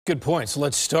Good point. So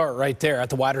let's start right there at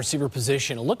the wide receiver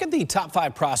position. Look at the top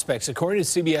 5 prospects. According to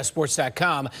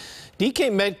CBSSports.com,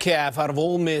 DK Metcalf out of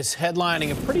Ole Miss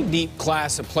headlining a pretty deep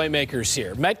class of playmakers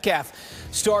here. Metcalf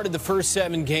started the first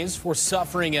 7 games before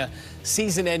suffering a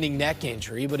season-ending neck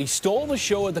injury, but he stole the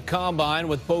show at the Combine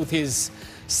with both his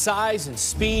size and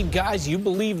speed. Guys, you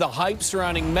believe the hype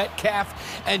surrounding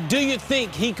Metcalf? And do you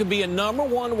think he could be a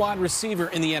 #1 wide receiver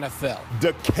in the NFL?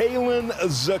 DeKalin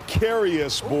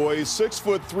Zacharias, boys.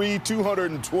 6'3",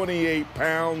 228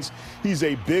 pounds. He's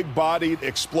a big-bodied,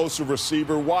 explosive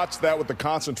receiver. Watch that with the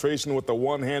concentration with the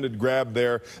one-handed grab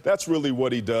there. That's really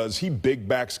what he does. He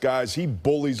big-backs guys. He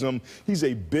bullies them. He's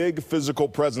a big physical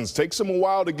presence. Takes him a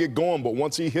while to get going, but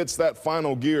once he hits that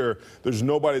final gear, there's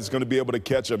nobody that's going to be able to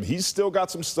catch him. He's still got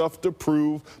some stuff to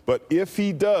prove, but if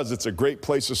he does, it's a great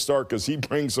place to start because he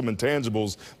brings some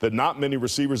intangibles that not many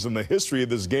receivers in the history of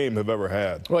this game have ever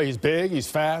had. Well, he's big, he's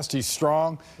fast, he's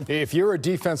strong. If you're a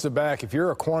defensive back, if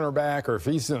you're a cornerback, or if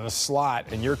he's in a slot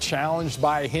and you're challenged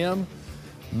by him,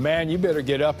 man, you better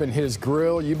get up in his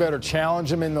grill. You better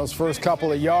challenge him in those first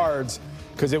couple of yards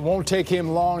because it won't take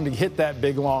him long to hit that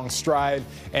big, long stride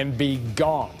and be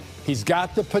gone. He's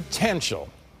got the potential,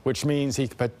 which means he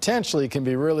potentially can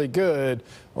be really good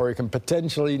or he can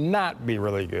potentially not be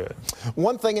really good.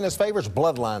 One thing in his favor is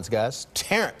bloodlines, guys.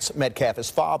 Terrence Metcalf, his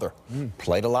father,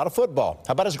 played a lot of football.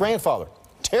 How about his grandfather?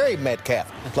 Terry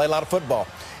Metcalf played a lot of football.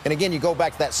 And again, you go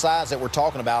back to that size that we're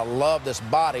talking about. Love this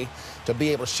body to be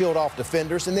able to shield off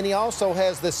defenders. And then he also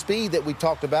has the speed that we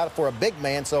talked about for a big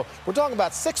man. So we're talking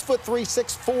about 6'3",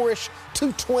 6'4"-ish,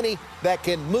 220 that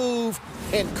can move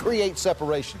and create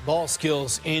separation. Ball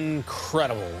skills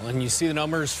incredible. And you see the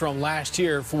numbers from last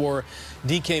year for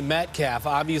DK Metcalf.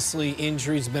 Obviously,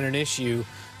 injuries have been an issue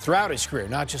throughout his career,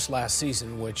 not just last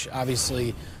season, which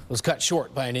obviously was cut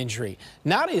short by an injury.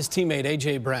 Now to his teammate,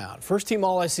 A.J. Brown. First-team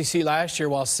All-SEC last year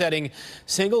while setting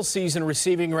single-season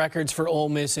receiving records for Ole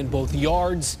Miss in both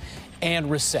yards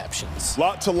and receptions.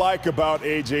 Lot to like about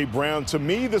A.J. Brown. To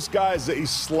me, this guy is a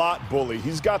slot bully.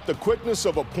 He's got the quickness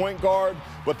of a point guard,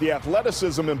 but the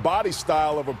athleticism and body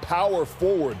style of a power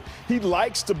forward. He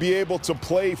likes to be able to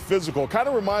play physical. Kind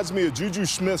of reminds me of Juju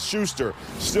Smith-Schuster.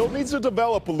 Still needs to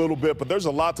develop a little bit, but there's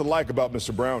a lot to like about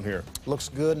Mr. Brown here. Looks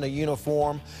good in a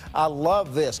uniform. I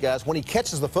love this, guys. When he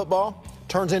catches the football,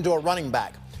 turns into a running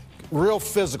back. Real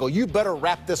physical. You better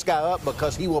wrap this guy up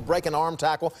because he will break an arm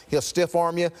tackle. He'll stiff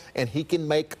arm you, and he can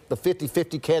make the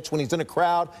 50-50 catch when he's in a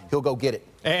crowd. He'll go get it.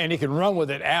 And he can run with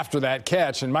it after that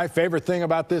catch. And my favorite thing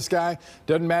about this guy,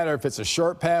 doesn't matter if it's a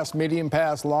short pass, medium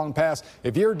pass, long pass.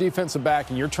 If you're a defensive back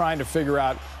and you're trying to figure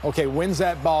out, okay, when's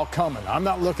that ball coming? I'm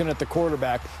not looking at the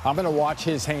quarterback. I'm going to watch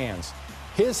his hands.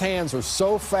 His hands are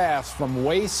so fast from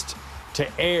waist to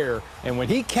air, and when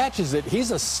he catches it,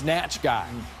 he's a snatch guy.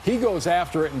 He goes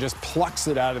after it and just plucks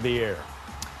it out of the air.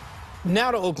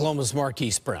 Now to Oklahoma's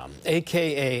Marquise Brown,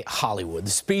 a.k.a. Hollywood.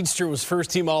 The speedster was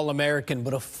first-team All-American,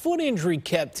 but a foot injury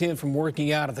kept him from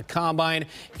working out at the Combine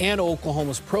and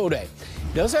Oklahoma's Pro Day.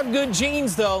 He does have good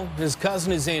genes, though. His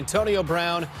cousin is Antonio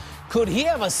Brown. Could he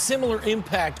have a similar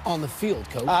impact on the field,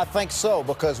 Coach? I think so,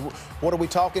 because what are we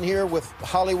talking here with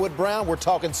Hollywood Brown? We're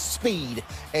talking speed.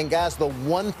 And, guys, the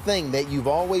one thing that you've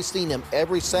always seen him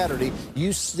every Saturday,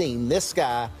 you've seen this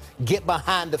guy get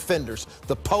behind defenders.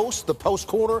 The post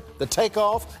corner, the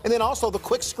takeoff, and then also the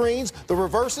quick screens, the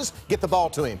reverses, get the ball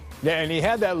to him. Yeah, and he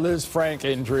had that Liz Frank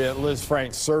injury at Liz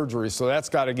Frank's surgery, so that's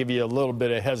got to give you a little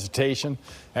bit of hesitation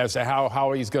as to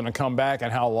how he's going to come back and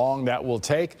how long that will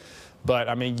take. But,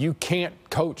 I mean, you can't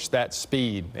coach that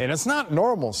speed. And it's not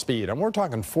normal speed. And we're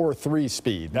talking 4.3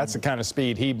 speed. That's the kind of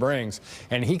speed he brings.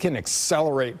 And he can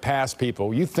accelerate past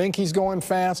people. You think he's going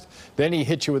fast, then he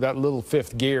hits you with that little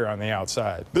 5th gear on the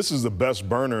outside. This is the best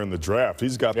burner in the draft.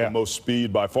 He's got the most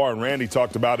speed by far. And Randy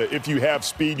talked about it. If you have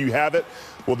speed, you have it.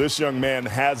 Well, this young man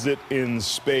has it in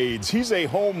spades. He's a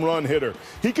home run hitter.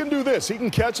 He can do this. He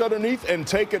can catch underneath and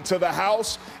take it to the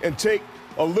house and take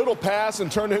a little pass and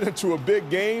turn it into a big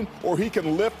game, or he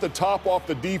can lift the top off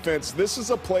the defense. This is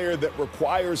a player that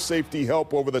requires safety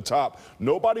help over the top.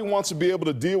 Nobody wants to be able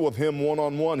to deal with him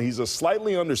one-on-one. He's a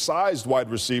slightly undersized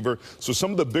wide receiver, so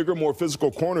some of the bigger, more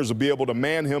physical corners will be able to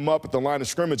man him up at the line of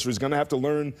scrimmage, so he's going to have to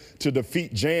learn to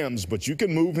defeat jams. But you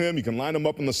can move him. You can line him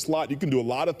up in the slot. You can do a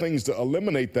lot of things to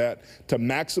eliminate that, to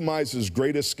maximize his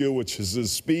greatest skill, which is his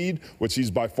speed, which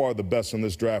he's by far the best in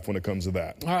this draft when it comes to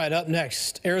that. All right, up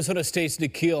next, Arizona State's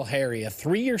N'Keal Harry, a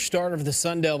 3-year starter for the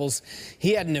Sun Devils.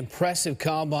 He had an impressive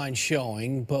combine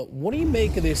showing, but what do you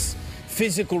make of this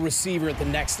physical receiver at the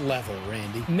next level,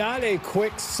 Randy? Not a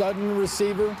quick, sudden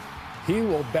receiver. He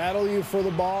will battle you for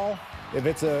the ball. If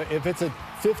it's a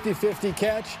 50-50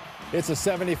 catch, it's a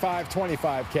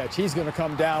 75-25 catch. He's going to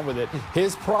come down with it.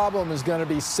 His problem is going to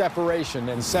be separation,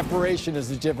 and separation is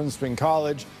the difference between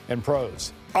college and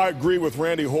pros. I agree with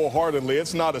Randy wholeheartedly.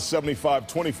 It's not a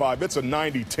 75-25. It's a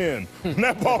 90-10. When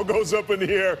that ball goes up in the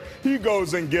air, he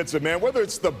goes and gets it, man. Whether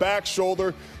it's the back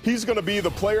shoulder, he's going to be the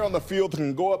player on the field who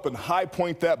can go up and high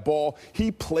point that ball.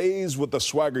 He plays with the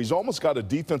swagger. He's almost got a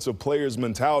defensive player's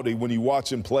mentality when you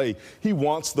watch him play. He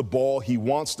wants the ball. He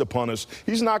wants to punish.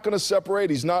 He's not going to separate.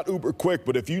 He's not uber quick.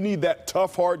 But if you need that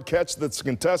tough, hard catch that's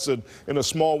contested in a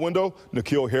small window,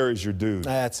 N'Keal Harry's your dude.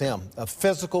 That's him. A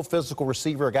physical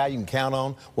receiver, a guy you can count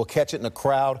on. Will catch it in the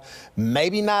crowd.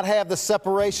 Maybe not have the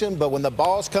separation, but when the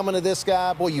ball's coming to this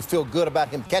guy, boy, you feel good about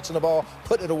him catching the ball,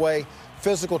 putting it away.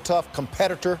 Physical, tough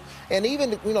competitor. And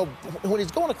even, you know, when he's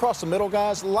going across the middle,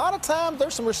 guys, a lot of times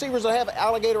there's some receivers that have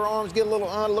alligator arms, get a little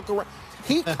look around.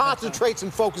 He concentrates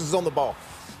and focuses on the ball.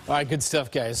 All right, good stuff,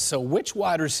 guys. So which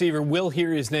wide receiver will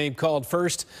hear his name called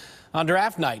first on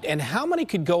draft night, and how many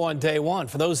could go on day one?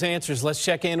 For those answers, let's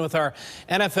check in with our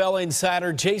NFL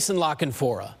insider, Jason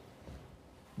Lockenfora.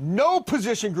 No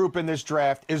position group in this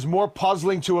draft is more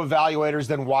puzzling to evaluators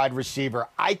than wide receiver.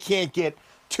 I can't get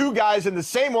two guys in the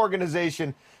same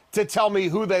organization to tell me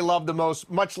who they love the most,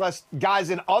 much less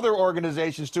guys in other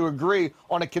organizations to agree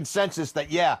on a consensus that,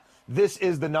 yeah, this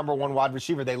is the #1 wide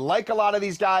receiver. They like a lot of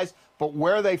these guys, but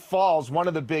where they fall is one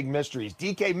of the big mysteries.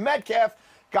 DK Metcalf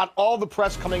got all the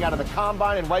press coming out of the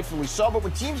combine, and rightfully so, but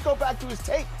when teams go back to his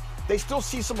tape, they still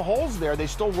see some holes there. They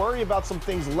still worry about some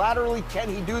things laterally. Can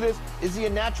he do this? Is he a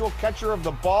natural catcher of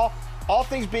the ball? All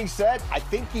things being said, I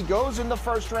think he goes in the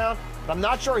first round, but I'm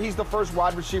not sure he's the first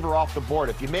wide receiver off the board.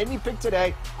 If you made me pick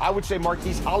today, I would say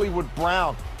Marquise Hollywood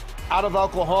Brown out of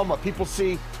Oklahoma. People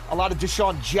see a lot of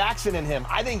Deshaun Jackson in him.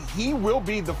 I think he will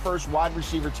be the first wide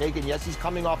receiver taken. Yes, he's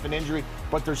coming off an injury,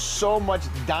 but there's so much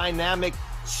dynamic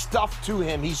stuff to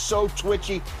him. He's so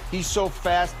twitchy. He's so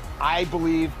fast. I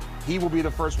believe he will be the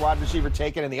first wide receiver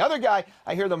taken. And the other guy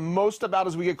I hear the most about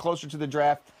as we get closer to the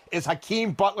draft is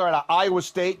Hakeem Butler out of Iowa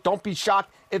State. Don't be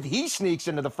shocked if he sneaks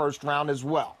into the first round as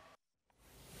well.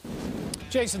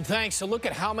 Jason, thanks. So look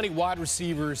at how many wide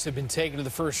receivers have been taken to the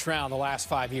first round the last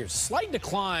 5 years. Slight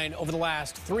decline over the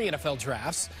last 3 NFL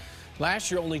drafts.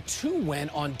 Last year, only 2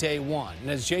 went on day one.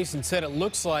 And as Jason said, it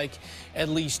looks like at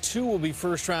least 2 will be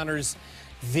first-rounders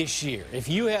this year. If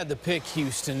you had to pick,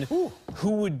 Houston, who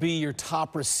would be your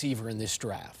top receiver in this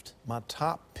draft? My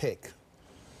top pick.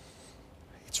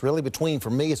 It's really for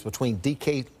me, it's between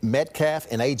DK Metcalf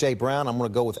and A.J. Brown. I'm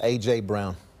going to go with A.J.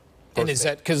 Brown. And is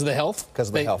that because of the health? Because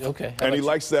of the health. Okay. And he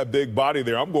likes that big body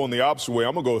there. I'm going the opposite way.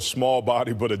 I'm going to go small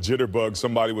body, but a jitterbug,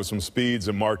 somebody with some speeds,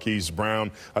 and Marquise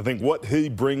Brown. I think what he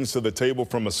brings to the table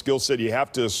from a skill set, you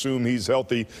have to assume he's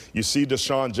healthy. You see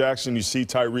Deshaun Jackson, you see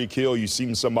Tyreek Hill, you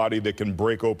see somebody that can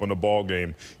break open a ball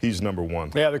game. He's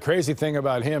 #1. Yeah, the crazy thing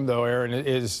about him, though, Aaron,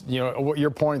 is, you know,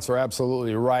 your points are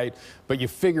absolutely right. But you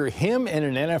figure him in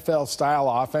an NFL-style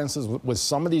offenses with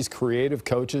some of these creative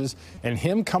coaches and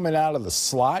him coming out of the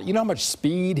slot, you know how much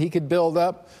speed he could build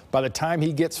up by the time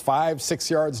he gets 5-6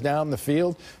 yards down the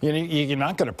field? You know, you're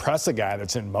not going to press a guy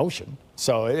that's in motion.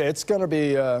 So it's going to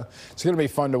be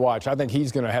fun to watch. I think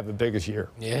he's going to have the biggest year.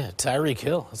 Yeah, Tyreek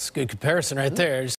Hill. That's a good comparison right there.